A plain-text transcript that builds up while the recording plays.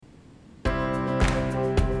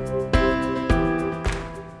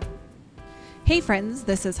Hey friends,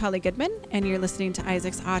 this is Holly Goodman, and you're listening to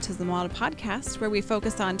Isaac's Autism Wild podcast, where we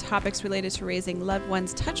focus on topics related to raising loved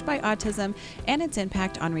ones touched by autism and its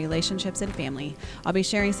impact on relationships and family. I'll be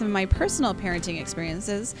sharing some of my personal parenting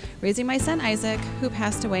experiences, raising my son Isaac, who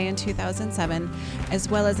passed away in 2007, as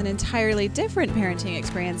well as an entirely different parenting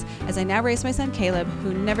experience as I now raise my son Caleb,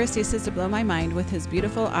 who never ceases to blow my mind with his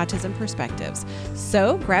beautiful autism perspectives.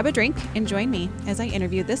 So grab a drink and join me as I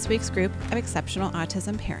interview this week's group of exceptional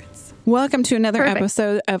autism parents. Welcome to another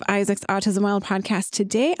episode of Isaac's Autism Wild podcast.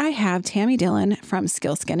 Today I have Tammy Dillon from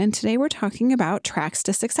Skillskin, and today we're talking about Tracks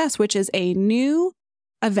to Success, which is a new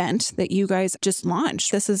event that you guys just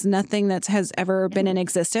launched. This is nothing that has ever been in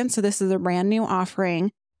existence. So this is a brand new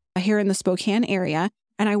offering here in the Spokane area.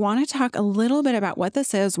 And I want to talk a little bit about what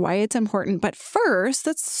this is, why it's important. But first,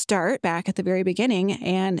 let's start back at the very beginning.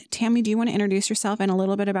 And Tammy, do you want to introduce yourself and a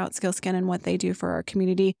little bit about Skillskin and what they do for our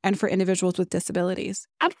community and for individuals with disabilities?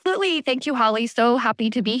 Absolutely. Thank you, Holly. So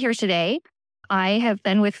happy to be here today. I have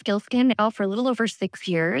been with Skillskin now for a little over 6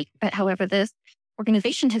 years. But however, this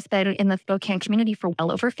organization has been in the Spokane community for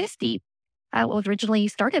well over 50. It was originally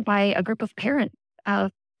started by a group of parents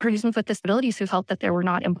of persons with disabilities who felt that there were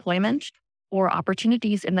not employment or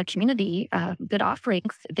opportunities in the community, good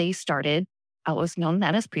offerings. They started what was known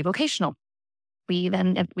then as pre-vocational. We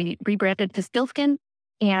rebranded to Skillskin,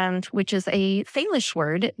 and which is a Salish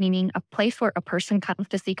word meaning a place where a person comes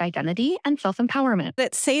to seek identity and self-empowerment.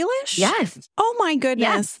 That's Salish? Yes. Oh my goodness.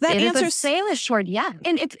 Yes, That it answers is a Salish word. Yeah,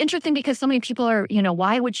 and it's interesting because so many people are,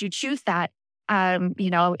 why would you choose that?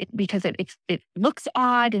 Because it looks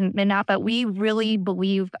odd and not, but we really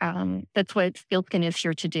believe that's what Skillskin is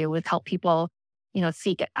here to do, is help people,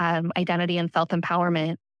 seek identity and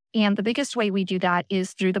self-empowerment. And the biggest way we do that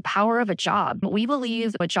is through the power of a job. We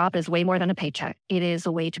believe a job is way more than a paycheck. It is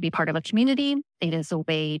a way to be part of a community. It is a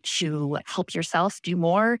way to help yourself do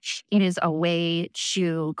more. It is a way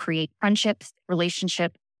to create friendships,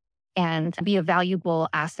 relationships, and be a valuable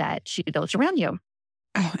asset to those around you.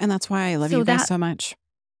 Oh, and that's why I love you guys so much.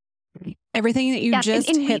 Everything that you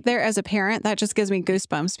just hit there as a parent, that just gives me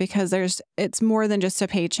goosebumps because it's more than just a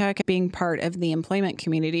paycheck. Being part of the employment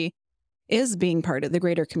community is being part of the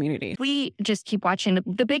greater community. We just keep watching.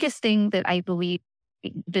 The biggest thing that I believe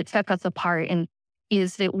that sets us apart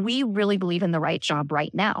is that we really believe in the right job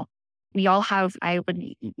right now. We all have, I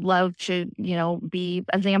would love to, be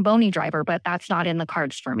a Zamboni driver, but that's not in the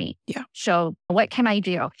cards for me. Yeah. So what can I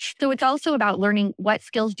do? So it's also about learning what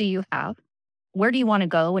skills do you have? Where do you want to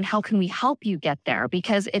go? And how can we help you get there?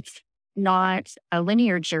 Because it's not a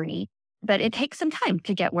linear journey, but it takes some time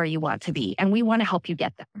to get where you want to be. And we want to help you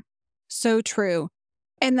get there. So true.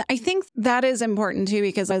 And I think that is important too,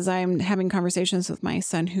 because as I'm having conversations with my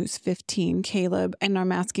son who's 15, Caleb, and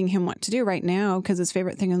I'm asking him what to do right now, because his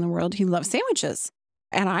favorite thing in the world, he loves sandwiches.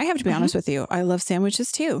 And I have to be honest with you, I love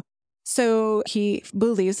sandwiches too. So he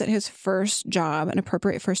believes that his first job, an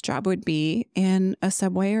appropriate first job, would be in a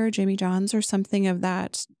Subway or Jimmy John's or something of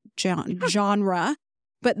that genre.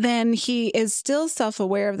 But then he is still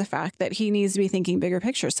self-aware of the fact that he needs to be thinking bigger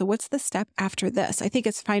picture. So what's the step after this? I think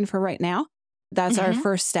it's fine for right now. That's our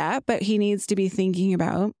first step, but he needs to be thinking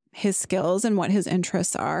about his skills and what his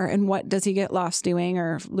interests are and what does he get lost doing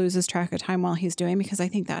or loses track of time while he's doing, because I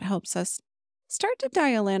think that helps us start to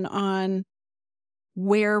dial in on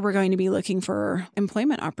where we're going to be looking for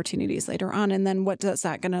employment opportunities later on. And then what is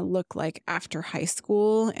that going to look like after high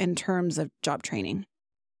school in terms of job training?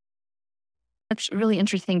 That's really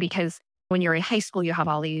interesting because when you're in high school, you have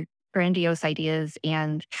all these grandiose ideas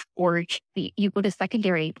or you go to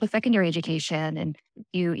secondary education and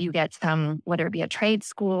you get some, whether it be a trade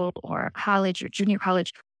school or college or junior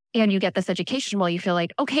college, and you get this education. Well, you feel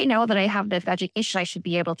like, okay, now that I have this education, I should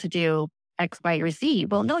be able to do X, Y, or Z.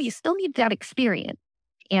 Well, no, you still need that experience.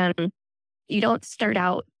 And you don't start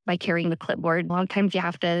out by carrying the clipboard. A lot of times you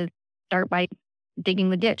have to start by digging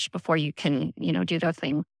the ditch before you can, do those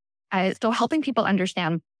things. So helping people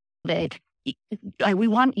understand that we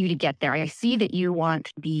want you to get there. I see that you want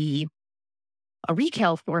to be a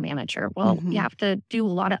retail store manager. Well, you have to do a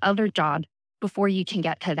lot of other jobs before you can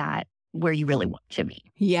get to that where you really want to be.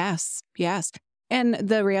 Yes. And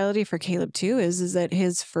the reality for Caleb too is that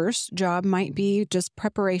his first job might be just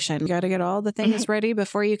preparation. You got to get all the things ready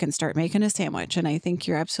before you can start making a sandwich. And I think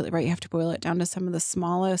you're absolutely right. You have to boil it down to some of the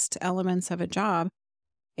smallest elements of a job.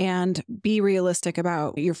 And be realistic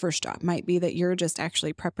about your first job. Might be that you're just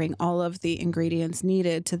actually prepping all of the ingredients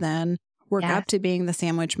needed to then work up to being the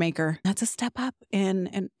sandwich maker. That's a step up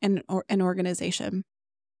in an organization.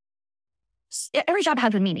 every job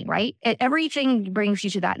has a meaning, right? Everything brings you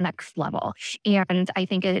to that next level. And I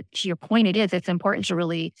think to your point, it's important to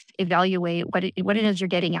really evaluate what it is you're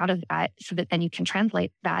getting out of that so that then you can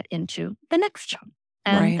translate that into the next job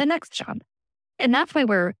and the next job. And that's why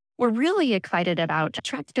we're really excited about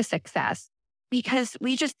Tracks to Success, because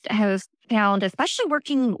we just have found, especially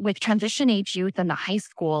working with transition age youth in the high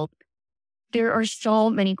school, there are so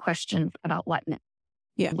many questions about what next.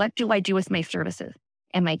 Yeah. What do I do with my services?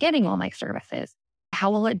 Am I getting all my services?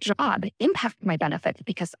 How will a job impact my benefits?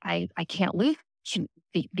 Because I can't lose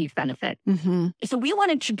these benefits. Mm-hmm. So we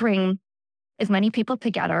wanted to bring as many people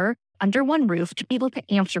together under one roof to be able to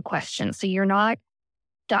answer questions. So you're not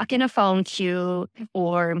stuck in a phone queue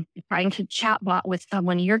or trying to chatbot with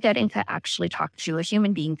someone. You're getting to actually talk to a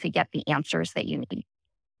human being to get the answers that you need.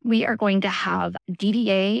 We are going to have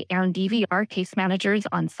DDA and DVR case managers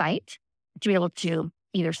on site to be able to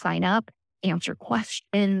either sign up, answer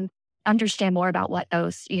questions, understand more about what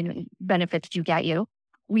those benefits do get you.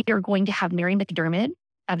 We are going to have Mary McDermott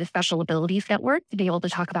of the Special Abilities Network to be able to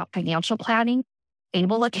talk about financial planning,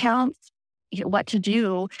 able accounts, what to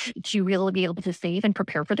do to really be able to save and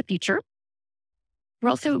prepare for the future. We're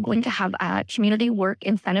also going to have community work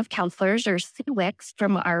incentive counselors, or CWICs,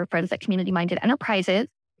 from our friends at Community Minded Enterprises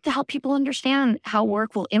to help people understand how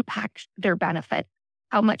work will impact their benefit.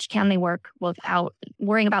 How much can they work without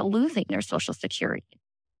worrying about losing their Social Security?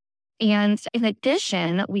 And in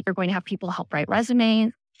addition, we are going to have people help write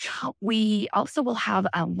resumes. We also will have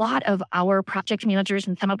a lot of our project managers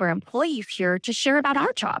and some of our employees here to share about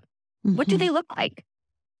our job. Mm-hmm. What do they look like?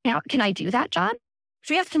 Now, can I do that job?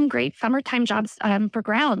 So we have some great summertime jobs for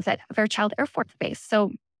grounds at Fairchild Air Force Base.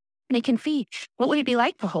 So they can see, what would it be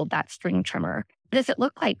like to hold that string trimmer? What does it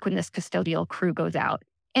look like when this custodial crew goes out?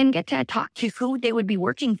 And get to talk to who they would be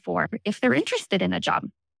working for if they're interested in a job.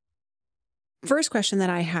 First question that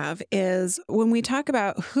I have is, when we talk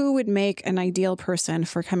about who would make an ideal person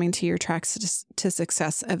for coming to your Tracks to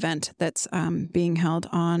Success event that's being held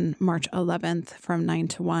on March 11th from 9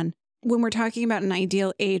 to 1, when we're talking about an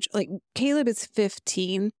ideal age, like Caleb is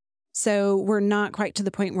 15, so we're not quite to the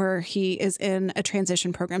point where he is in a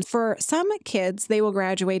transition program. For some kids, they will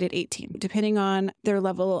graduate at 18, depending on their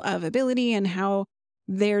level of ability and how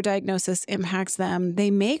their diagnosis impacts them.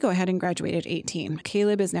 They may go ahead and graduate at 18.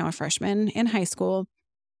 Caleb is now a freshman in high school.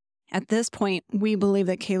 At this point, we believe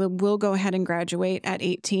that Caleb will go ahead and graduate at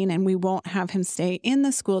 18, and we won't have him stay in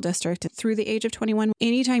the school district through the age of 21.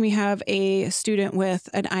 Anytime you have a student with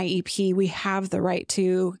an IEP, we have the right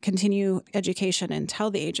to continue education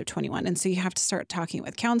until the age of 21. And so you have to start talking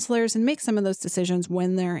with counselors and make some of those decisions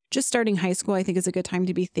when they're just starting high school. I think is a good time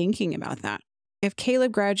to be thinking about that. If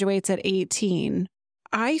Caleb graduates at 18,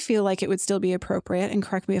 I feel like it would still be appropriate, and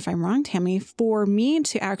correct me if I'm wrong, Tammy, for me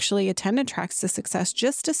to actually attend a Tracks to Success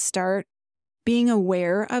just to start being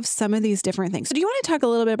aware of some of these different things. So do you want to talk a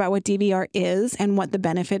little bit about what DVR is and what the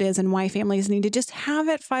benefit is and why families need to just have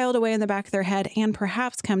it filed away in the back of their head and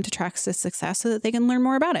perhaps come to Tracks to Success so that they can learn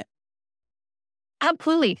more about it?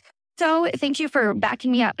 Absolutely. So thank you for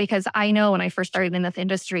backing me up, because I know when I first started in this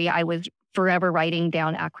industry, I was forever writing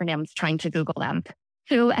down acronyms, trying to Google them.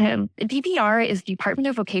 So DVR is Department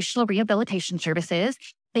of Vocational Rehabilitation Services.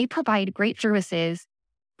 They provide great services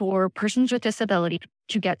for persons with disability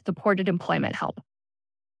to get supported employment help.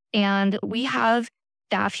 And we have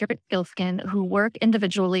staff here at Skillskin who work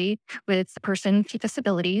individually with persons with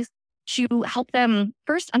disabilities to help them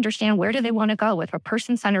first understand, where do they want to go with a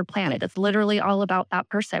person-centered plan. It's literally all about that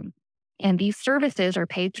person. And these services are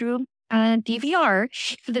paid through DVR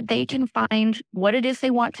so that they can find what it is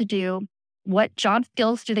they want to do. What job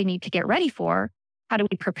skills do they need to get ready for? How do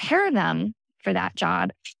we prepare them for that job?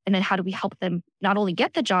 And then how do we help them not only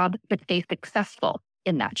get the job, but stay successful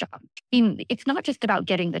in that job? I mean, it's not just about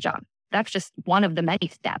getting the job. That's just one of the many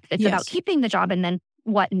steps. It's about keeping the job and then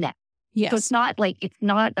what next. Yes. So it's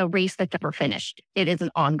not a race that's ever finished. It is an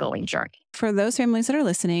ongoing journey. For those families that are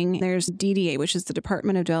listening, there's DDA, which is the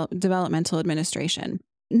Department of Developmental Administration.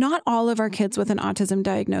 Not all of our kids with an autism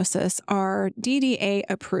diagnosis are DDA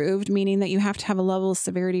approved, meaning that you have to have a level of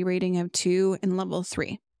severity rating of 2 and level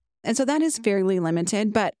 3. And so that is fairly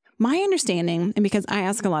limited. But my understanding, and because I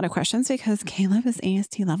ask a lot of questions because Caleb is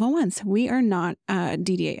AST level 1, so we are not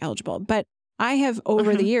DDA eligible. But I have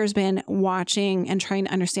over the years been watching and trying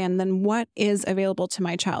to understand then what is available to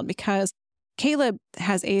my child, because Caleb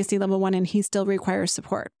has ASD level 1 and he still requires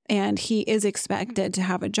support, and he is expected to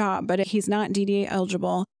have a job, but he's not DDA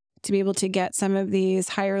eligible to be able to get some of these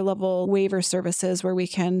higher level waiver services where we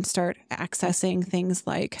can start accessing things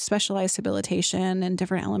like specialized habilitation and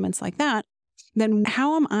different elements like that. Then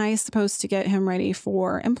how am I supposed to get him ready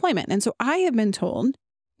for employment? And so I have been told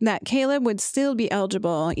that Caleb would still be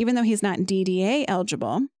eligible, even though he's not DDA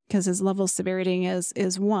eligible, because his level of severity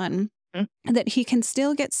is 1, that he can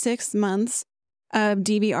still get 6 months of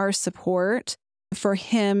DVR support for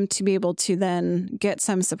him to be able to then get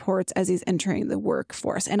some supports as he's entering the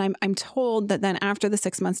workforce. And I'm told that then after the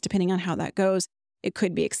 6 months, depending on how that goes, it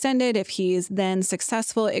could be extended. If he's then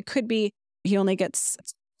successful, it could be he only gets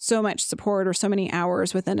so much support or so many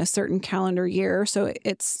hours within a certain calendar year. So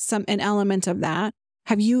it's an element of that.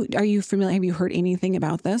 Are you familiar? Have you heard anything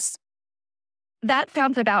about this? That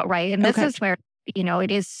sounds about right. And this is where,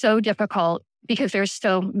 it is so difficult because there's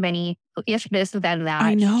so many if this, then that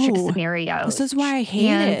I know. scenarios. This is why I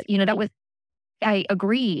hate it. I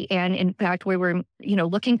agree. And in fact, we were,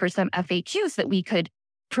 looking for some FAQs that we could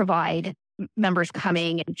provide members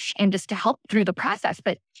coming and just to help through the process.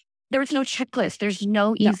 But there's no checklist. There's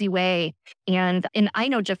no easy way. And I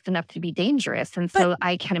know just enough to be dangerous. And so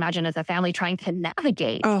I can imagine as a family trying to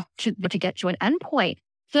navigate to get to an endpoint.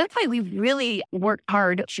 So that's why we've really worked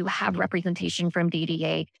hard to have representation from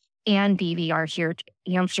DDA and DVR here to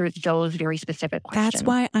answer those very specific questions. That's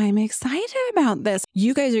why I'm excited about this.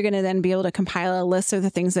 You guys are going to then be able to compile a list of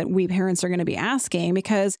the things that we parents are going to be asking,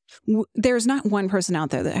 because there's not one person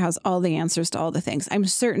out there that has all the answers to all the things. I'm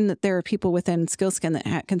certain that there are people within Skillskin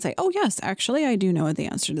that can say, oh, yes, actually, I do know the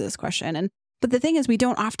answer to this question. But the thing is, we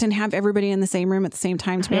don't often have everybody in the same room at the same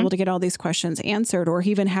time to be able to get all these questions answered, or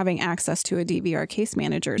even having access to a DVR case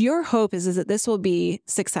manager. Your hope is that this will be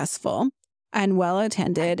successful and well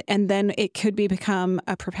attended, and then it could become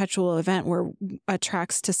a perpetual event where a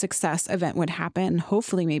Tracks to Success event would happen,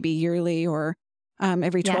 hopefully maybe yearly or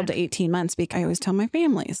every 12 to 18 months. Because I always tell my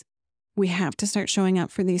families, we have to start showing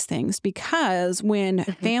up for these things, because when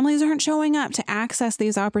families aren't showing up to access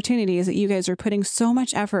these opportunities that you guys are putting so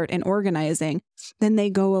much effort in organizing, then they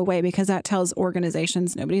go away, because that tells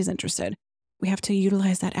organizations nobody's interested. We have to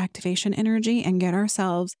utilize that activation energy and get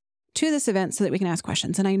ourselves to this event so that we can ask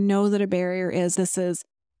questions. And I know that a barrier is this is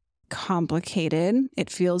complicated. It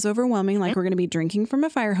feels overwhelming, like we're going to be drinking from a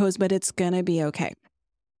fire hose, but it's going to be okay.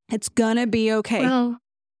 It's going to be okay. Well,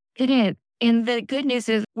 it is. And the good news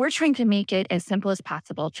is we're trying to make it as simple as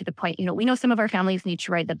possible, to the point, we know some of our families need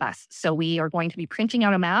to ride the bus. So we are going to be printing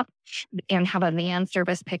out a map and have a van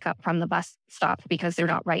service pick up from the bus stop, because they're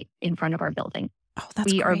not right in front of our building. Oh,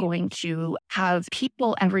 that's we great. are going to have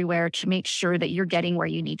people everywhere to make sure that you're getting where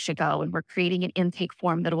you need to go. And we're creating an intake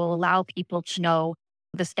form that will allow people to know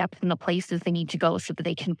the steps and the places they need to go so that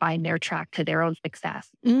they can find their track to their own success.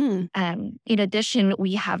 In addition,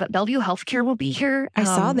 we have Bellevue Healthcare will be here. I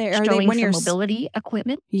saw there. Are showing they some mobility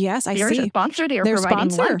equipment. Yes, I They're see. a sponsor. They are They're providing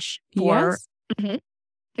sponsor. lunch for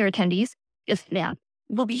their attendees.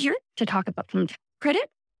 We'll be here to talk about some credit,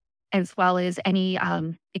 as well as any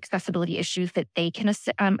accessibility issues that they can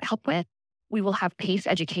help with. We will have PACE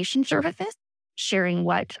education services, sharing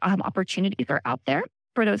what opportunities are out there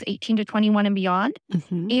for those 18 to 21 and beyond.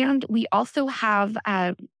 And we also have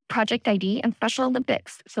Project ID and Special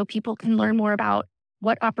Olympics, so people can learn more about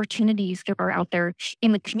what opportunities there are out there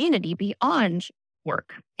in the community beyond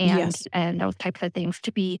work and those types of things,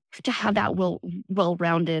 to have that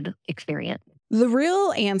well-rounded experience. The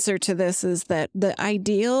real answer to this is that the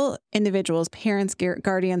ideal individuals, parents,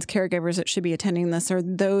 guardians, caregivers that should be attending this are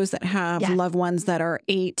those that have loved ones that are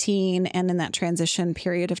 18 and in that transition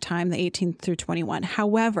period of time, the 18 through 21.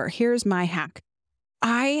 However, here's my hack.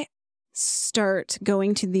 I start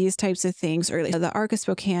going to these types of things early. The ARC of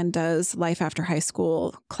Spokane does Life After High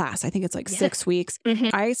School class. I think it's like 6 weeks.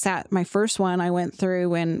 I sat my first one I went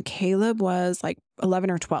through when Caleb was like 11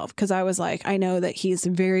 or 12, because I was like, I know that he's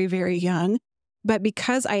very, very young. But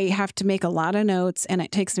because I have to make a lot of notes and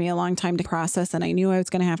it takes me a long time to process, and I knew I was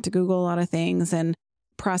going to have to Google a lot of things and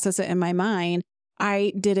process it in my mind,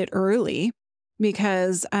 I did it early,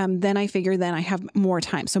 because then I figured then I have more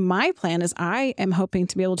time. So my plan is I am hoping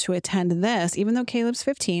to be able to attend this, even though Caleb's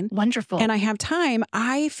 15. Wonderful. And I have time.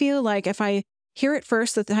 I feel like if I hear it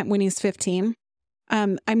first at the time when he's 15,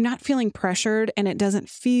 I'm not feeling pressured, and it doesn't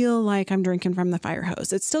feel like I'm drinking from the fire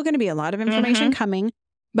hose. It's still going to be a lot of information coming,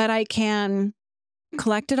 but I can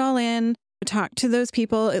collect it all in, talk to those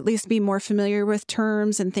people, at least be more familiar with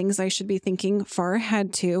terms and things I should be thinking far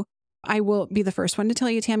ahead to. I will be the first one to tell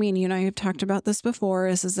you, Tammy, and you and I have talked about this before,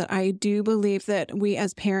 is that I do believe that we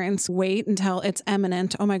as parents wait until it's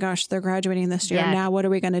imminent. Oh my gosh, they're graduating this year. Now what are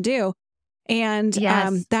we going to do? And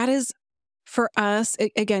that is, for us,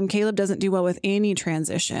 again, Caleb doesn't do well with any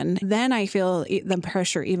transition. Then I feel the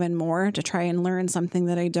pressure even more to try and learn something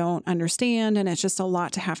that I don't understand. And it's just a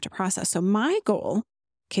lot to have to process. So my goal,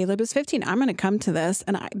 Caleb is 15. I'm going to come to this.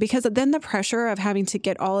 And because then the pressure of having to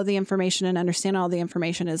get all of the information and understand all the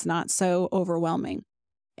information is not so overwhelming.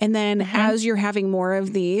 And then as you're having more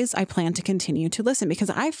of these, I plan to continue to listen, because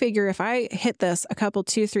I figure if I hit this a couple,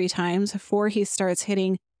 2-3 times before he starts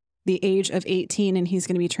hitting the age of 18 and he's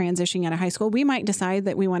going to be transitioning out of high school, we might decide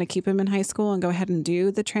that we want to keep him in high school and go ahead and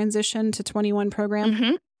do the transition to 21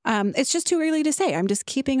 program. It's just too early to say. I'm just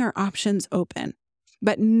keeping our options open.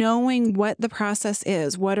 But knowing what the process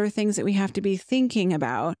is, what are things that we have to be thinking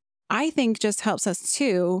about, I think just helps us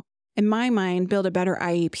too, in my mind, build a better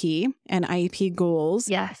IEP and IEP goals.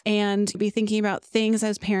 Yes. And be thinking about things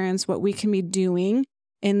as parents, what we can be doing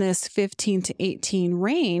in this 15 to 18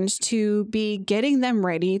 range to be getting them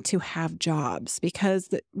ready to have jobs, because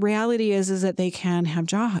the reality is that they can have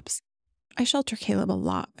jobs. I shelter Caleb a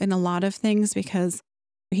lot in a lot of things because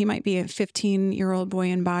he might be a 15-year-old boy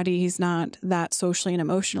in body. He's not that socially and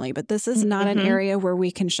emotionally, but this is not an area where we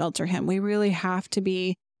can shelter him. We really have to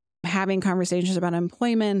be having conversations about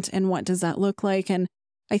employment and what does that look like. And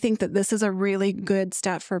I think that this is a really good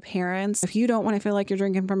step for parents. If you don't want to feel like you're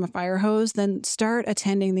drinking from a fire hose, then start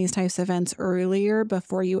attending these types of events earlier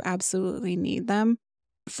before you absolutely need them.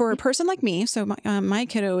 For a person like me, so my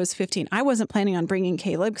kiddo is 15. I wasn't planning on bringing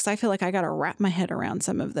Caleb because I feel like I got to wrap my head around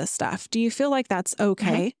some of this stuff. Do you feel like that's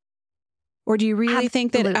okay? Or do you really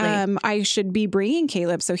think that I should be bringing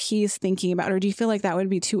Caleb so he's thinking about it? Or do you feel like that would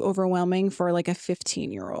be too overwhelming for like a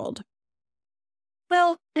 15-year-old?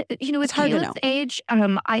 Well, it's hard to know. Age,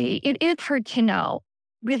 it is hard to know.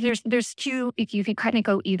 Because there's two, if you could kind of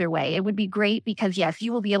go either way. It would be great because, yes,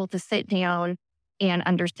 you will be able to sit down and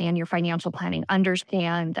understand your financial planning,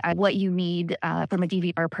 understand what you need from a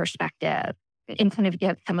DVR perspective, and kind of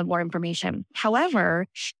get some more information. However,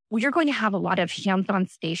 you're going to have a lot of hands-on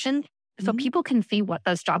stations so people can see what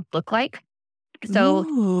those jobs look like. So,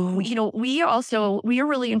 we are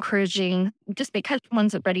really encouraging, just because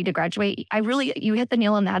someone's ready to graduate, you hit the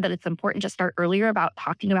nail on that it's important to start earlier about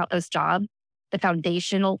talking about those jobs, the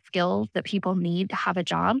foundational skills that people need to have a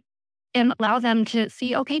job, and allow them to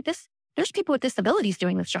see, okay, there's people with disabilities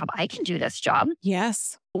doing this job. I can do this job.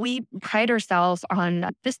 Yes. We pride ourselves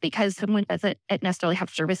on just because someone doesn't necessarily have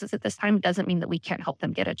services at this time doesn't mean that we can't help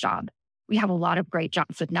them get a job. We have a lot of great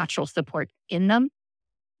jobs with natural support in them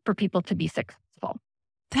for people to be successful.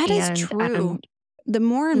 That is true. The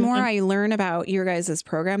more and more I learn about your guys'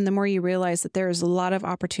 program, the more you realize that there's a lot of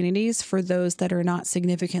opportunities for those that are not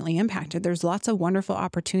significantly impacted. There's lots of wonderful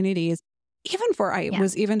opportunities. I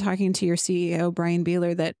was even talking to your CEO, Brian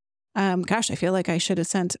Beeler, that I feel like I should have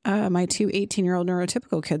sent my 2 18-year-old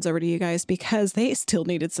neurotypical kids over to you guys because they still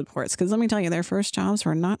needed supports. Because let me tell you, their first jobs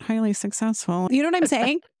were not highly successful. You know what I'm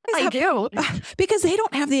saying? I do. Because they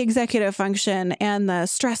don't have the executive function and the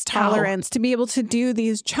stress tolerance to be able to do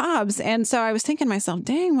these jobs. And so I was thinking to myself,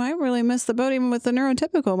 dang, I really missed the boat even with the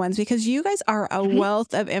neurotypical ones, because you guys are a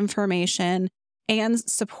wealth of information and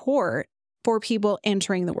support for people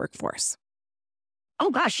entering the workforce. Oh,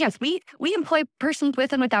 gosh, yes. We employ persons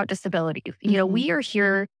with and without disabilities. We are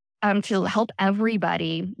here to help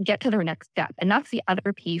everybody get to their next step. And that's the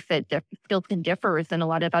other piece that still differs than a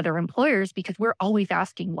lot of other employers, because we're always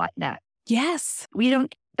asking what next. Yes. We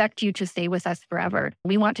don't expect you to stay with us forever.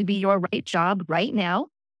 We want to be your right job right now.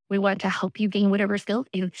 We want to help you gain whatever skills.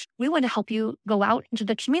 And we want to help you go out into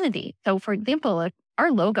the community. So, for example,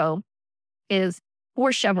 our logo is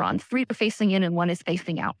 4 chevrons, 3 are facing in and 1 is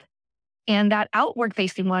facing out. And that outward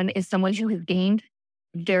facing one is someone who has gained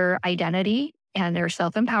their identity and their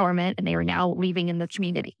self-empowerment, and they are now leaving in the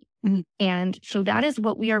community. And so that is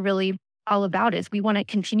what we are really all about, is we want to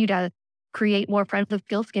continue to create more friends with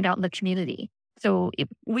skills, get out in the community. So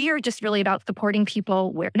we are just really about supporting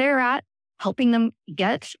people where they're at, helping them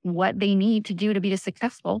get what they need to do to be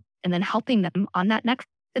successful, and then helping them on that next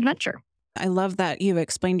adventure. I love that you've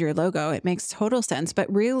explained your logo. It makes total sense. But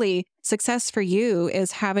really, success for you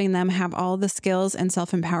is having them have all the skills and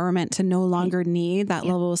self-empowerment to no longer need that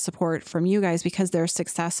level of support from you guys, because they're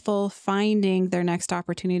successful finding their next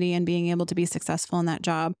opportunity and being able to be successful in that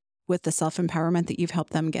job with the self-empowerment that you've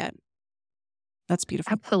helped them get. That's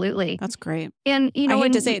beautiful. Absolutely. That's great. And, I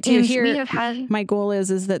hate to say it too here. My goal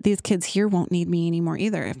is that these kids here won't need me anymore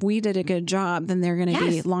either. If we did a good job, then they're going to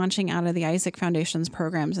be launching out of the Isaac Foundation's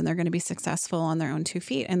programs, and they're going to be successful on their own 2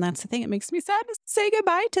 feet. And that's the thing. It makes me sad to say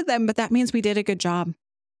goodbye to them, but that means we did a good job.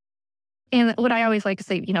 And what I always like to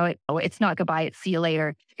say, it's not goodbye, it's see you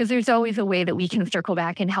later, because there's always a way that we can circle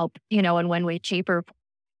back and help, in one way, shape, or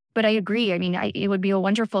But I agree. I mean, it would be a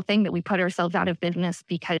wonderful thing that we put ourselves out of business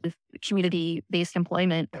because community-based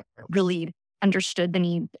employment really understood the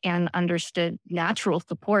needs and understood natural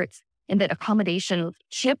supports, and that accommodations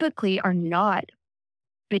typically are not a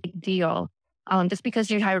big deal. Just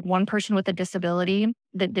because you hired one person with a disability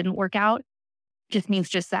that didn't work out just means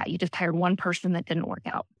just that. You just hired one person that didn't work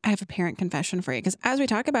out. I have a parent confession for you, because as we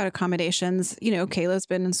talk about accommodations, Kayla's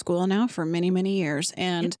been in school now for many, many years,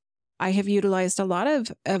 and I have utilized a lot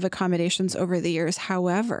of accommodations over the years.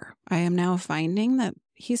 However, I am now finding that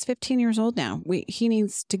he's 15 years old now. He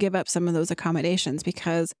needs to give up some of those accommodations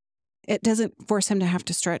because it doesn't force him to have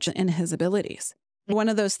to stretch in his abilities. One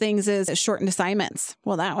of those things is shortened assignments.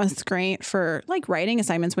 Well, that was great for like writing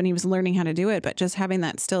assignments when he was learning how to do it, but just having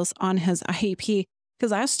that still on his IEP.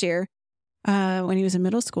 Because last year, when he was in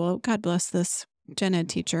middle school, God bless this gen ed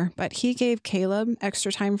teacher, but he gave Caleb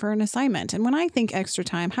extra time for an assignment. And when I think extra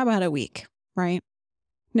time, how about a week, right?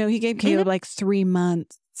 No, he gave Caleb like 3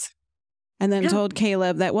 months. And then told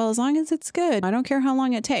Caleb that, well, as long as it's good, I don't care how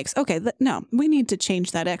long it takes. Okay, no, we need to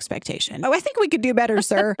change that expectation. Oh, I think we could do better,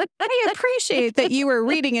 sir. I appreciate that you were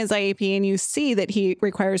reading his IEP and you see that he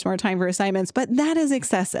requires more time for assignments, but that is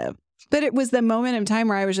excessive. But it was the moment in time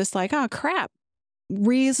where I was just like, oh, crap,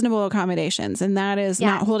 reasonable accommodations. And that is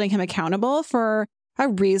not holding him accountable for a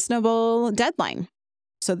reasonable deadline.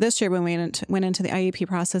 So this year when we went into the IEP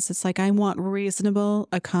process, it's like, I want reasonable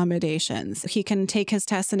accommodations. He can take his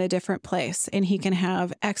tests in a different place and he can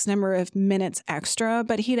have X number of minutes extra,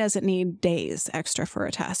 but he doesn't need days extra for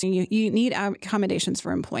a test. You need accommodations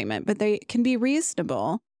for employment, but they can be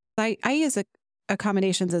reasonable. I use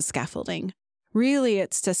accommodations as scaffolding. Really,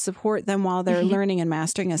 it's to support them while they're learning and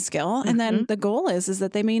mastering a skill. And then the goal is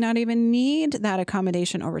that they may not even need that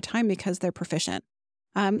accommodation over time because they're proficient.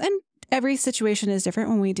 And every situation is different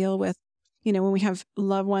when we deal with, when we have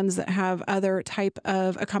loved ones that have other type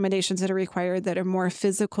of accommodations that are required that are more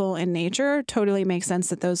physical in nature. Totally makes sense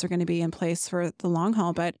that those are going to be in place for the long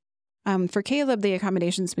haul. But for Caleb, the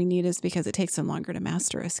accommodations we need is because it takes him longer to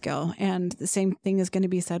master a skill. And the same thing is going to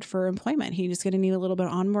be said for employment. He's just going to need a little bit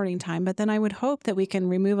of onboarding time. But then I would hope that we can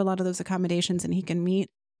remove a lot of those accommodations and he can meet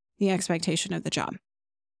the expectation of the job.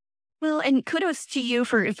 Well, and kudos to you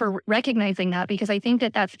for recognizing that, because I think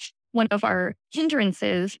that that's one of our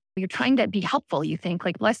hindrances. You're trying to be helpful, you think,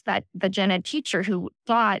 like bless the gen ed teacher who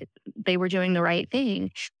thought they were doing the right thing.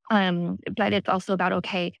 But it's also about,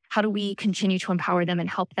 okay, how do we continue to empower them and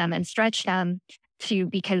help them and stretch them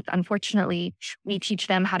because unfortunately we teach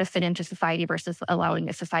them how to fit into society versus allowing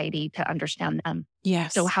a society to understand them.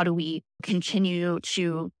 Yes. So how do we continue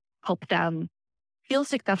to help them feel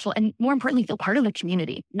successful and more importantly, feel part of the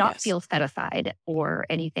community, not feel set aside or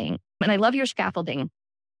anything. And I love your scaffolding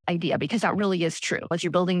idea because that really is true. As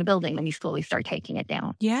you're building the building, then you slowly start taking it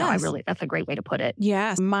down. Yes. So that's a great way to put it.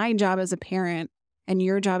 Yes. My job as a parent and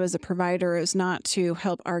your job as a provider is not to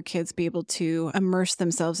help our kids be able to immerse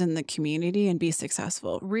themselves in the community and be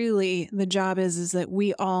successful. Really, the job is that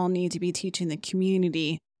we all need to be teaching the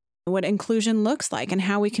community what inclusion looks like and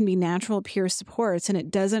how we can be natural peer supports. And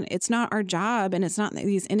it's not our job, and it's not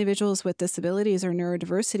these individuals with disabilities or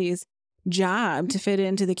neurodiversities job to fit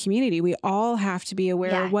into the community. We all have to be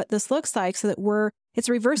aware of what this looks like so that it's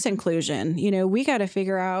reverse inclusion. We got to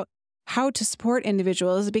figure out how to support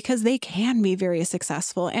individuals because they can be very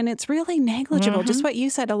successful. And it's really negligible. Just what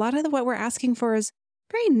you said, a lot of what we're asking for is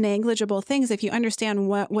very negligible things. If you understand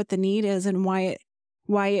what the need is and why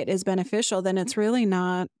it is beneficial, then it's really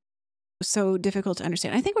not so difficult to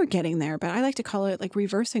understand. I think we're getting there, but I like to call it like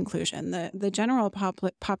reverse inclusion. The general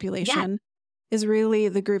population is really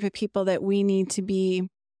the group of people that we need to be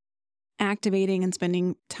activating and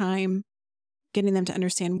spending time getting them to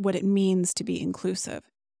understand what it means to be inclusive.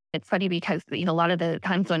 It's funny because, a lot of the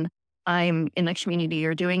times when I'm in the community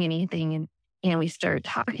or doing anything and we start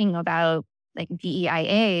talking about like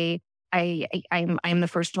DEIA, I'm the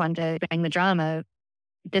first one to bang the drum of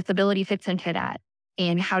disability fits into that.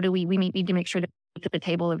 And how do we need to make sure that at the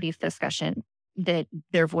table of these discussions that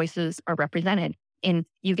their voices are represented. And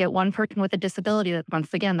you get one person with a disability that,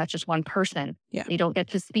 once again, that's just one person. Yeah. They don't get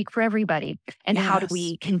to speak for everybody. And how do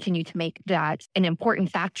we continue to make that an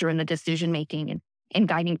important factor in the decision-making and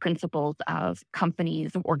guiding principles of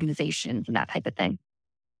companies, of organizations, and that type of thing?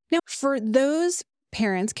 Now, for those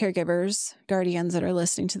parents, caregivers, guardians that are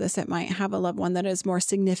listening to this that might have a loved one that is more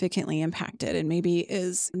significantly impacted and maybe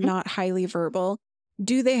is not highly verbal,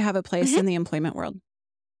 do they have a place in the employment world?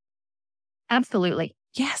 Absolutely.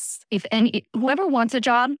 Yes. Whoever wants a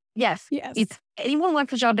job, yes. If anyone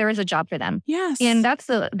wants a job, there is a job for them. Yes. And that's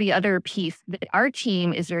the other piece that our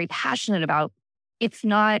team is very passionate about. It's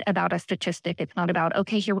not about a statistic. It's not about,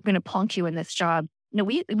 okay, here, we're going to plunk you in this job. No,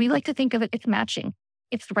 we like to think of it's matching.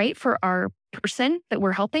 It's right for our person that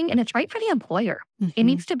we're helping, and it's right for the employer. It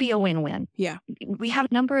needs to be a win-win. Yeah. We have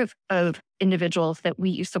a number of individuals that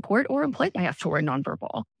we support or employ by us who are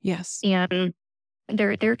nonverbal. Yes. And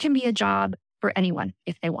there can be a job for anyone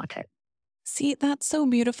if they want it. See, that's so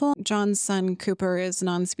beautiful. John's son, Cooper, is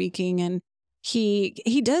non-speaking, and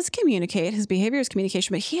he does communicate. His behavior is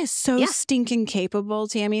communication, but he is so stinking capable,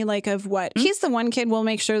 Tammy, like of what? He's the one kid will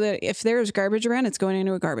make sure that if there's garbage around, it's going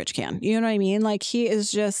into a garbage can. You know what I mean? Like he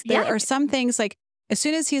is just, there are some things like as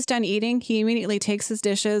soon as he's done eating, he immediately takes his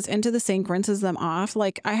dishes into the sink, rinses them off.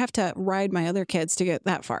 Like I have to ride my other kids to get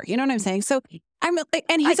that far. You know what I'm saying? So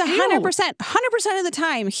and he's 100% of the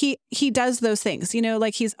time he does those things, you know,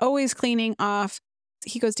 like he's always cleaning off.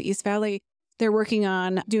 He goes to East Valley. They're working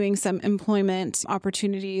on doing some employment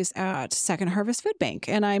opportunities at Second Harvest Food Bank.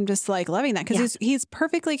 And I'm just like loving that because he's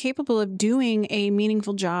perfectly capable of doing a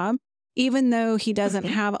meaningful job, even though he doesn't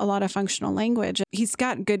have a lot of functional language. He's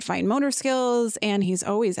got good fine motor skills and he's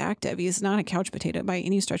always active. He's not a couch potato by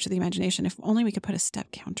any stretch of the imagination. If only we could put a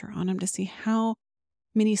step counter on him to see how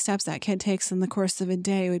many steps that kid takes in the course of a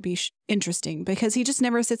day would be interesting because he just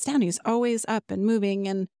never sits down. He's always up and moving.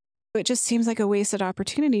 And it just seems like a wasted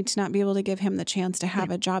opportunity to not be able to give him the chance to have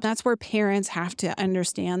a job. That's where parents have to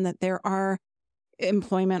understand that there are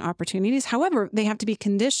employment opportunities. However, they have to be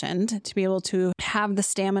conditioned to be able to have the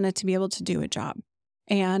stamina to be able to do a job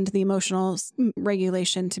and the emotional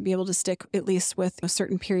regulation to be able to stick at least with a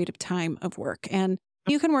certain period of time of work. And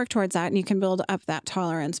you can work towards that and you can build up that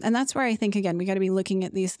tolerance. And that's where I think, again, we got to be looking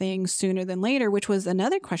at these things sooner than later, which was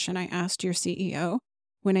another question I asked your CEO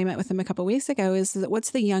when I met with him a couple of weeks ago, is that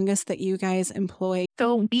what's the youngest that you guys employ?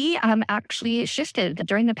 So we actually shifted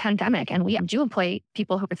during the pandemic and we do employ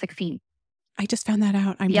people who are 16. I just found that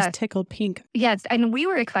out. I'm just tickled pink. Yes. And we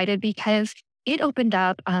were excited because it opened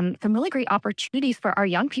up some really great opportunities for our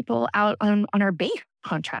young people out on our base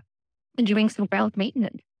contract and doing some ground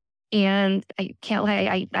maintenance. And I can't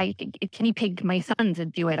lie, I guinea pigged my son to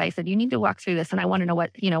do it. I said, you need to walk through this and I want to know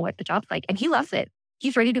what the job's like. And he loves it.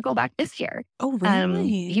 He's ready to go back this year. Oh,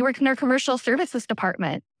 really? He works in our commercial services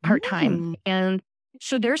department part-time. And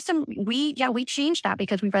so there's we changed that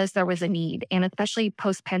because we realized there was a need. And especially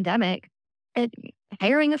post-pandemic,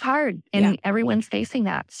 hiring is hard and everyone's facing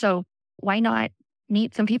that. So why not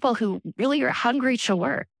meet some people who really are hungry to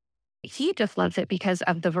work? He just loves it because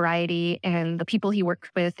of the variety and the people he works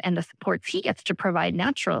with and the supports he gets to provide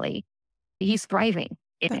naturally. He's thriving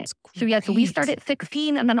in it. So we start at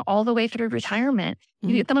 16 and then all the way through retirement.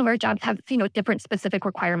 Some of our jobs have, different specific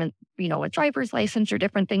requirements, a driver's license or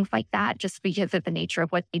different things like that, just because of the nature of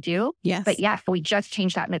what they do. Yes. But we just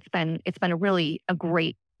changed that and it's been a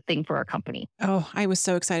great thing for our company. Oh, I was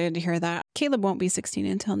so excited to hear that. Caleb won't be 16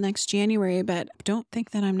 until next January, but don't think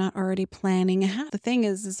that I'm not already planning ahead. The thing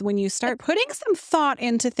is when you start putting some thought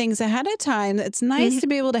into things ahead of time, it's nice to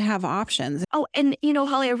be able to have options. Oh, and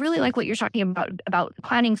Holly, I really like what you're talking about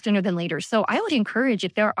planning sooner than later. So I would encourage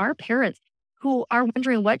if there are parents who are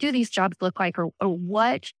wondering what do these jobs look like or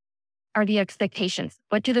what are the expectations?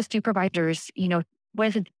 What do the supervisors, what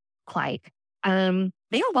does it look like? They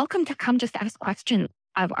are welcome to come just ask questions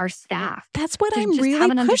of our staff. That's what I'm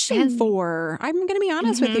really pushing for. I'm going to be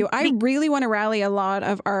honest with you. I really want to rally a lot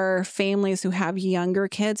of our families who have younger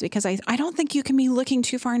kids because I don't think you can be looking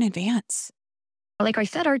too far in advance. Like I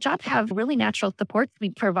said, our jobs have really natural supports. We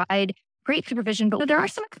provide great supervision, but there are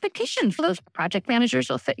some expectations. Those project managers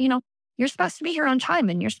will say, you're supposed to be here on time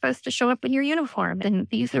and you're supposed to show up in your uniform. And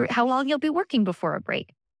these are how long you'll be working before a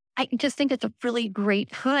break. I just think it's a really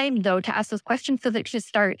great time, though, to ask those questions so that you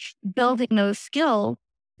start building those skills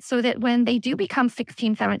so that when they do become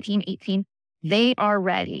 16, 17, 18, they are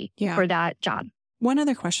ready for that job. One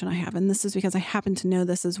other question I have, and this is because I happen to know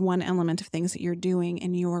this is one element of things that you're doing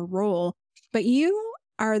in your role, but you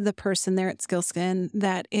are the person there at Skillskin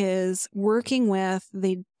that is working with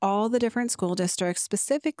all the different school districts,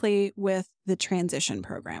 specifically with the transition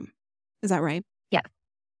program. Is that right? Yes.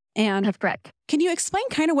 And that's correct. Can you explain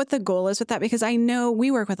kind of what the goal is with that? Because I know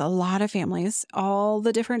we work with a lot of families, all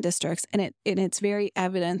the different districts, and it's very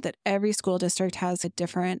evident that every school district has a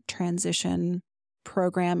different transition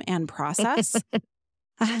program and process.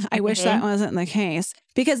 I wish that wasn't the case.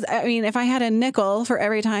 Because, if I had a nickel for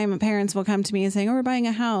every time parents will come to me and saying, we're buying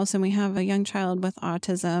a house and we have a young child with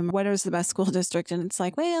autism, what is the best school district? And it's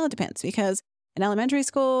like, well, it depends because in elementary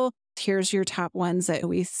school, here's your top ones that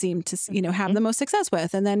we seem to, have the most success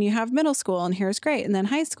with. And then you have middle school and here's great. And then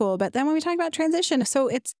high school. But then when we talk about transition, so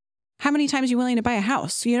it's how many times are you willing to buy a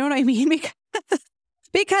house? You know what I mean?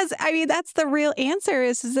 Because that's the real answer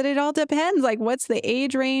is that it all depends. Like what's the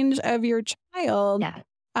age range of your child? Yeah.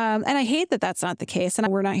 And I hate that that's not the case. And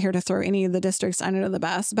we're not here to throw any of the districts under the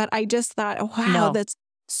bus. But I just thought, wow, that's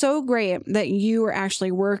so great that you are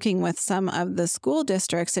actually working with some of the school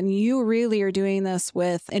districts and you really are doing this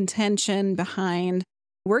with intention behind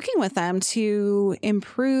working with them to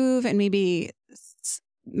improve and maybe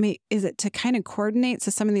is it to kind of coordinate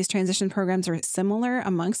so some of these transition programs are similar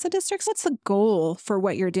amongst the districts? What's the goal for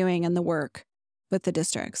what you're doing in the work with the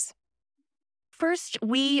districts? First,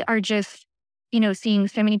 we are just, seeing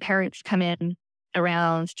so many parents come in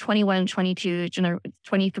around 21, 22,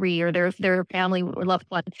 23, or their family or loved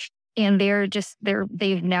one. And they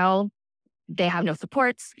have no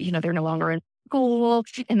supports, they're no longer in school,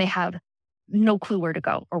 and they have no clue where to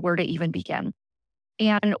go or where to even begin.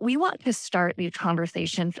 And we want to start these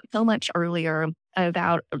conversations so much earlier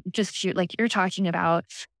about just like you're talking about.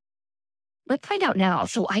 Let's find out now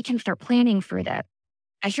so I can start planning for that.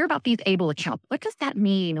 I hear about these ABLE accounts. What does that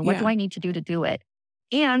mean? What do I need to do it?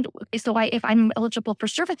 And so if I'm eligible for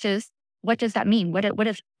services, what does that mean? What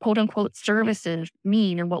does quote unquote services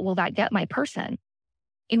mean? And what will that get my person?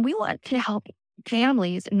 And we want to help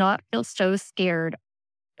families not feel so scared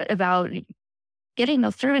about getting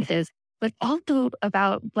those services, but also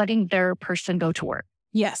about letting their person go to work.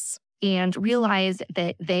 Yes. And realize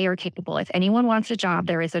that they are capable. If anyone wants a job,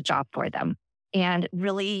 there is a job for them. And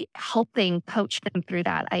really helping coach them through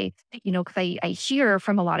that. I hear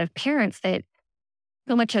from a lot of parents that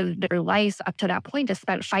so much of their lives up to that point is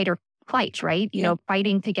spent fight or flight, right?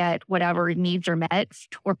 Fighting to get whatever needs are met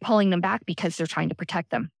or pulling them back because they're trying to protect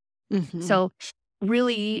them. Mm-hmm. So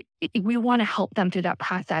really, we want to help them through that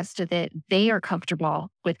process so that they are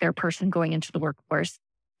comfortable with their person going into the workforce.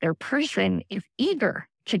 Their person is eager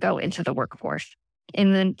to go into the workforce.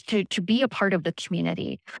 And then to be a part of the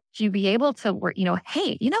community, to be able to work,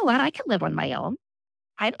 hey, you know what? I can live on my own.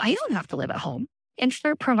 I don't have to live at home. And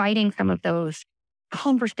start providing some of those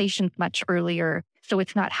conversations much earlier so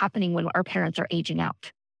it's not happening when our parents are aging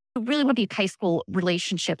out. We really want these high school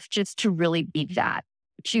relationships just to really be that,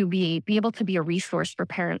 to be able to be a resource for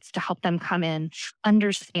parents to help them come in,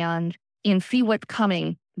 understand, and see what's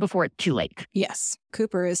coming before it's too late. Yes.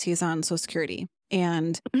 Cooper he's on Social Security.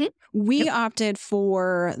 And we opted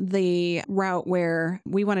for the route where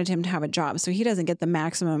we wanted him to have a job. So he doesn't get the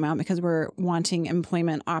maximum amount because we're wanting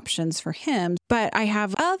employment options for him. But I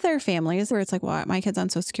have other families where it's like, well, my kid's on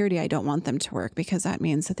Social Security. I don't want them to work because that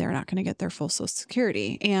means that they're not going to get their full Social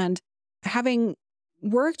Security. And having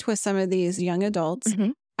worked with some of these young adults,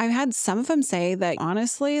 I've had some of them say that,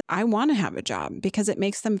 honestly, I want to have a job because it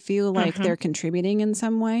makes them feel like they're contributing in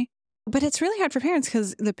some way. But it's really hard for parents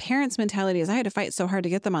because the parents' mentality is I had to fight so hard to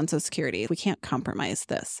get them on Social Security. We can't compromise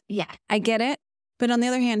this. Yeah. I get it. But on the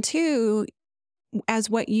other hand, too, as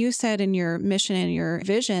what you said in your mission and your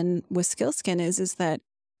vision with Skillskin is that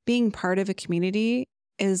being part of a community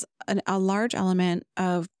is a large element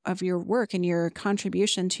of your work and your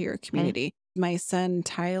contribution to your community. My son,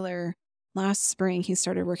 Tyler, last spring, he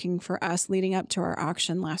started working for us leading up to our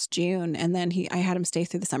auction last June. And then I had him stay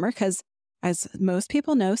through the summer because, as most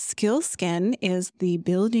people know, Skillskin is the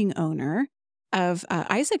building owner of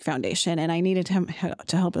Isaac Foundation, and I needed him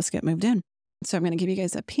to help us get moved in. So I'm going to give you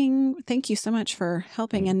guys a ping. Thank you so much for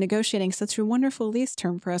helping and negotiating such a wonderful lease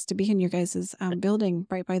term for us to be in your guys' building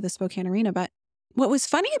right by the Spokane Arena. But what was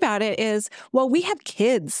funny about it is, well, we have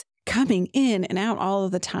kids coming in and out all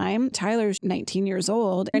of the time. Tyler's 19 years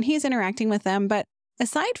old, and he's interacting with them, but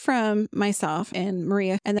aside from myself and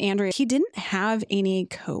Maria and Andrea, he didn't have any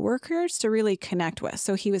coworkers to really connect with.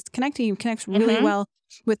 So he connects really well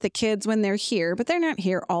with the kids when they're here, but they're not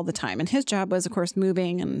here all the time. And his job was, of course,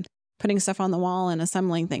 moving and putting stuff on the wall and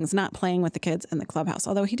assembling things, not playing with the kids in the clubhouse.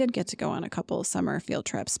 Although he did get to go on a couple summer field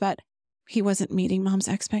trips, but he wasn't meeting mom's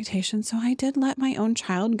expectations. So I did let my own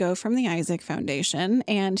child go from the Isaac Foundation,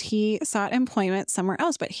 and he sought employment somewhere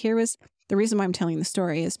else. But here was the reason why I'm telling the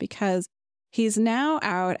story is because he's now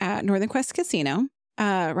out at Northern Quest Casino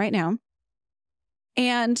right now.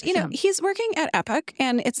 And, he's working at Epic,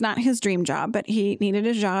 and it's not his dream job, but he needed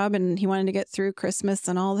a job and he wanted to get through Christmas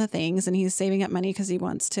and all the things. And he's saving up money because he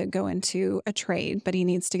wants to go into a trade, but he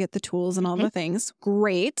needs to get the tools and all the things.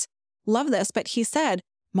 Great. Love this. But he said,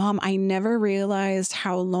 Mom, I never realized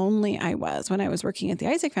how lonely I was when I was working at the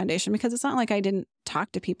Isaac Foundation, because it's not like I didn't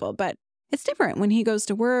talk to people, but it's different. When he goes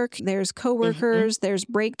to work, there's coworkers, there's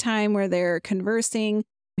break time where they're conversing.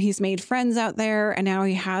 He's made friends out there, and now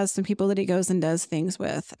he has some people that he goes and does things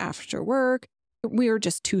with after work. We were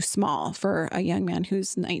just too small for a young man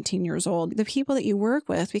who's 19 years old. The people that you work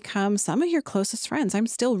with become some of your closest friends. I'm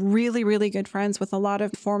still really, really good friends with a lot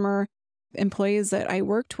of former employees that I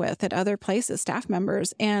worked with at other places, staff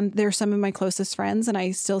members, and they're some of my closest friends, and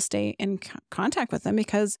I still stay in contact with them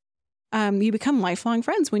because you become lifelong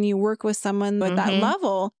friends when you work with someone with that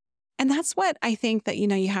level. And that's what I think that,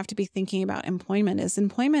 you have to be thinking about employment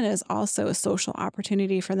is also a social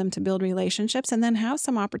opportunity for them to build relationships and then have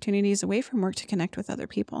some opportunities away from work to connect with other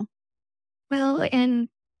people. Well, and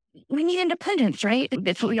we need independence, right?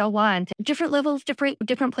 That's what we all want. Different levels,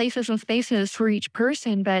 different places and spaces for each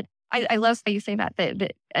person. But I love how you say that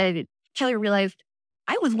Kelly realized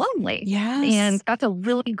I was lonely. Yes. And that's a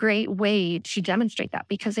really great way to demonstrate that,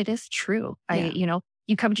 because it is true. Yeah.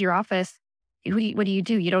 You come to your office, what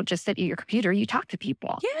do? You don't just sit at your computer, you talk to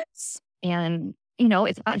people. Yes. And,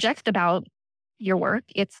 it's not just about your work.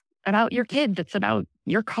 It's about your kids. It's about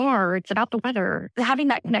your car. It's about the weather. Having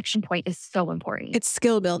that connection point is so important. It's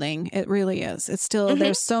skill building. It really is. It's still,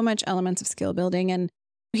 there's so much elements of skill building. And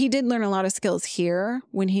he did learn a lot of skills here.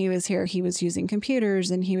 When he was here, he was using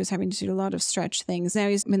computers and he was having to do a lot of stretch things. Now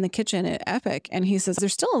he's in the kitchen at Epic, and he says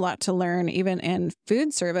there's still a lot to learn, even in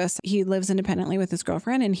food service. He lives independently with his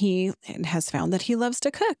girlfriend, and he has found that he loves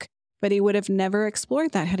to cook, but he would have never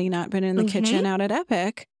explored that had he not been in the kitchen out at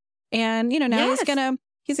Epic. And, now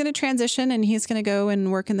he's going to transition, and he's going to go and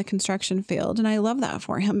work in the construction field. And I love that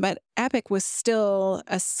for him. But Epic was still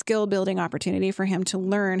a skill building opportunity for him to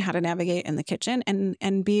learn how to navigate in the kitchen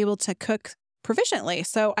and be able to cook proficiently.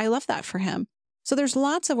 So I love that for him. So there's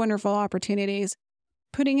lots of wonderful opportunities.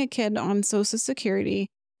 Putting a kid on Social Security,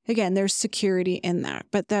 again, there's security in that,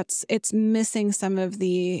 but it's missing some of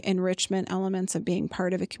the enrichment elements of being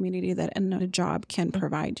part of a community that a job can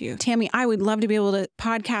provide you. Tammy, I would love to be able to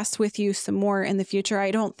podcast with you some more in the future. I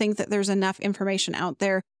don't think that there's enough information out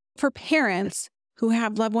there for parents who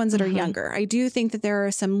have loved ones that are younger. I do think that there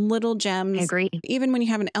are some little gems. I agree. Even when you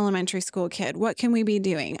have an elementary school kid, what can we be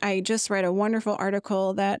doing? I just read a wonderful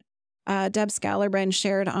article that Deb Scallerbrand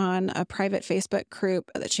shared on a private Facebook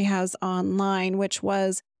group that she has online, which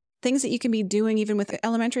was things that you can be doing even with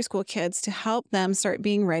elementary school kids to help them start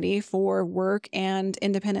being ready for work and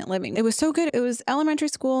independent living. It was so good. It was elementary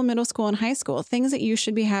school, middle school, and high school. Things that you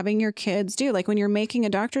should be having your kids do. Like when you're making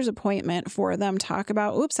a doctor's appointment for them, talk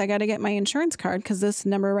about, oops, I got to get my insurance card because this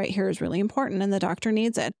number right here is really important and the doctor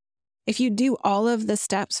needs it. If you do all of the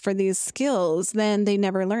steps for these skills, then they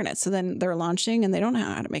never learn it. So then they're launching and they don't know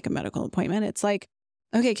how to make a medical appointment. It's like,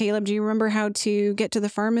 okay, Caleb, do you remember how to get to the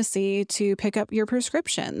pharmacy to pick up your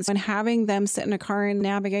prescriptions? And having them sit in a car and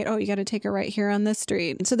navigate, you got to take a right here on this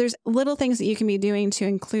street. So there's little things that you can be doing to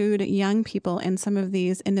include young people in some of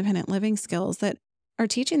these independent living skills that are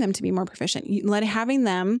teaching them to be more proficient. Having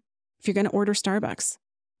them, if you're going to order Starbucks,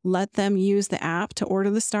 let them use the app to order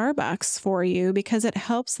the Starbucks for you, because it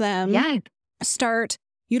helps them start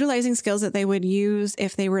utilizing skills that they would use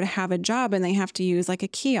if they were to have a job and they have to use like a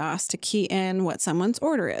kiosk to key in what someone's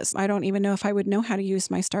order is. I don't even know if I would know how to use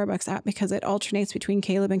my Starbucks app, because it alternates between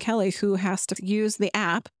Caleb and Kelly, who has to use the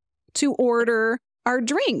app to order our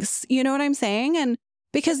drinks. You know what I'm saying? And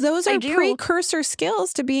because those are precursor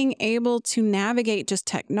skills to being able to navigate just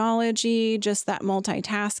technology, just that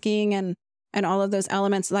multitasking and all of those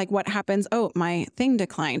elements, like what happens, my thing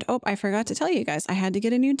declined. I forgot to tell you guys, I had to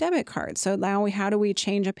get a new debit card. So now how do we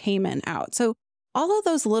change a payment out? So all of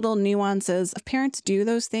those little nuances, if parents do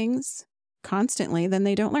those things constantly, then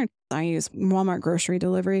they don't learn. I use Walmart grocery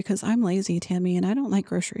delivery because I'm lazy, Tammy, and I don't like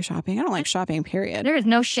grocery shopping. I don't like shopping, period. There is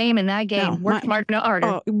no shame in that game. No, work smart, no harder.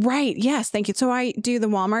 Oh, right. Yes. Thank you. So I do the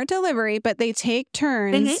Walmart delivery, but they take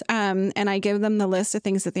turns and I give them the list of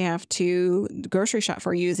things that they have to grocery shop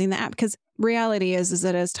for using the app. Because reality is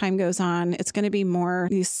that as time goes on, it's going to be more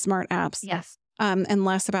these smart apps. Yes. And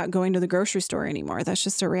less about going to the grocery store anymore. That's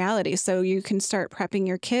just a reality. So you can start prepping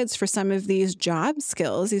your kids for some of these job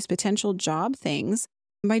skills, these potential job things,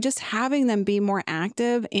 by just having them be more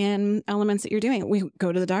active in elements that you're doing. We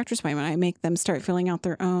go to the doctor's appointment. I make them start filling out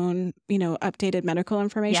their own, updated medical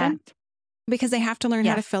information because they have to learn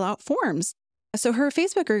how to fill out forms. So her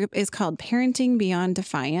Facebook group is called Parenting Beyond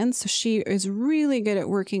Defiance. So she is really good at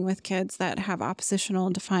working with kids that have oppositional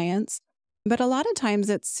defiance. But a lot of times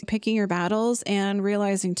it's picking your battles and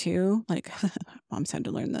realizing too, like mom's had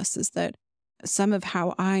to learn this, is that some of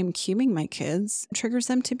how I'm cueing my kids triggers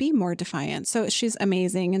them to be more defiant. So she's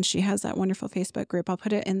amazing. And she has that wonderful Facebook group. I'll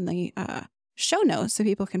put it in the show notes so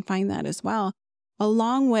people can find that as well,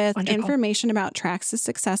 along with information about Tracks to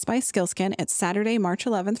Success by Skillskin. It's Saturday, March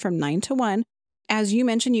 11th from 9 to 1. As you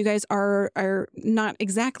mentioned, you guys are not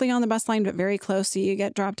exactly on the bus line, but very close. So you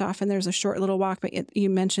get dropped off and there's a short little walk. But you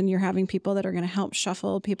mentioned you're having people that are going to help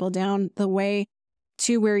shuffle people down the way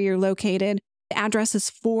to where you're located. The address is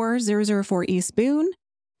 4004 East Boone.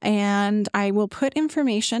 And I will put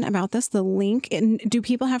information about this, the link. Do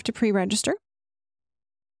people have to pre-register?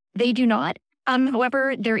 They do not.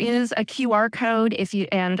 However, there is a QR code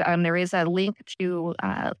there is a link to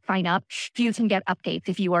sign up. You can get updates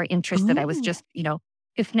if you are interested. I was just,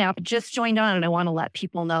 if now just joined on and I want to let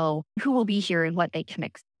people know who will be here and what they can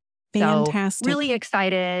expect. Fantastic. So really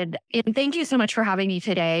excited. And thank you so much for having me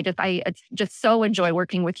today. I just so enjoy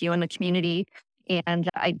working with you in the community. And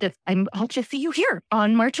I'll just see you here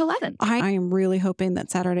on March 11th. I am really hoping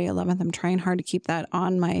that Saturday 11th, I'm trying hard to keep that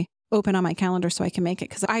open on my calendar so I can make it,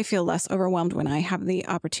 because I feel less overwhelmed when I have the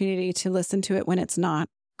opportunity to listen to it when it's not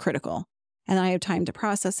critical. And I have time to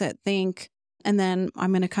process it, think, and then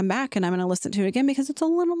I'm going to come back and I'm going to listen to it again because it's a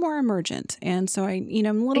little more emergent. And so I'm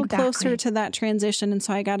a little closer to that transition. And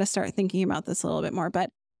so I got to start thinking about this a little bit more. But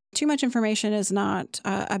too much information is not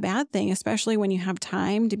a bad thing, especially when you have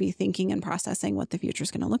time to be thinking and processing what the future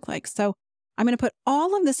is going to look like. So I'm going to put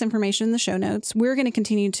all of this information in the show notes. We're going to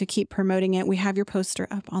continue to keep promoting it. We have your poster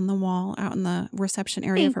up on the wall out in the reception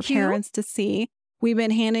area for parents to see. We've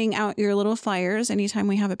been handing out your little flyers. Anytime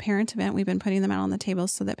we have a parent event, we've been putting them out on the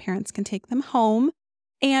tables so that parents can take them home.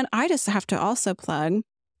 And I just have to also plug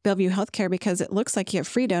Bellevue Healthcare, because it looks like you have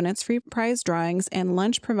free donuts, free prize drawings, and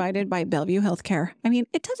lunch provided by Bellevue Healthcare. I mean,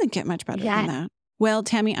 it doesn't get much better than that. Well,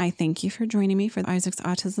 Tammy, I thank you for joining me for the Isaac's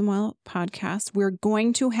Autism Well podcast. We're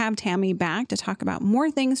going to have Tammy back to talk about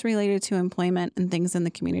more things related to employment and things in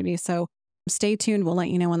the community. So stay tuned. We'll let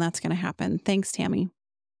you know when that's going to happen. Thanks, Tammy.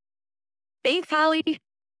 Thanks, Holly.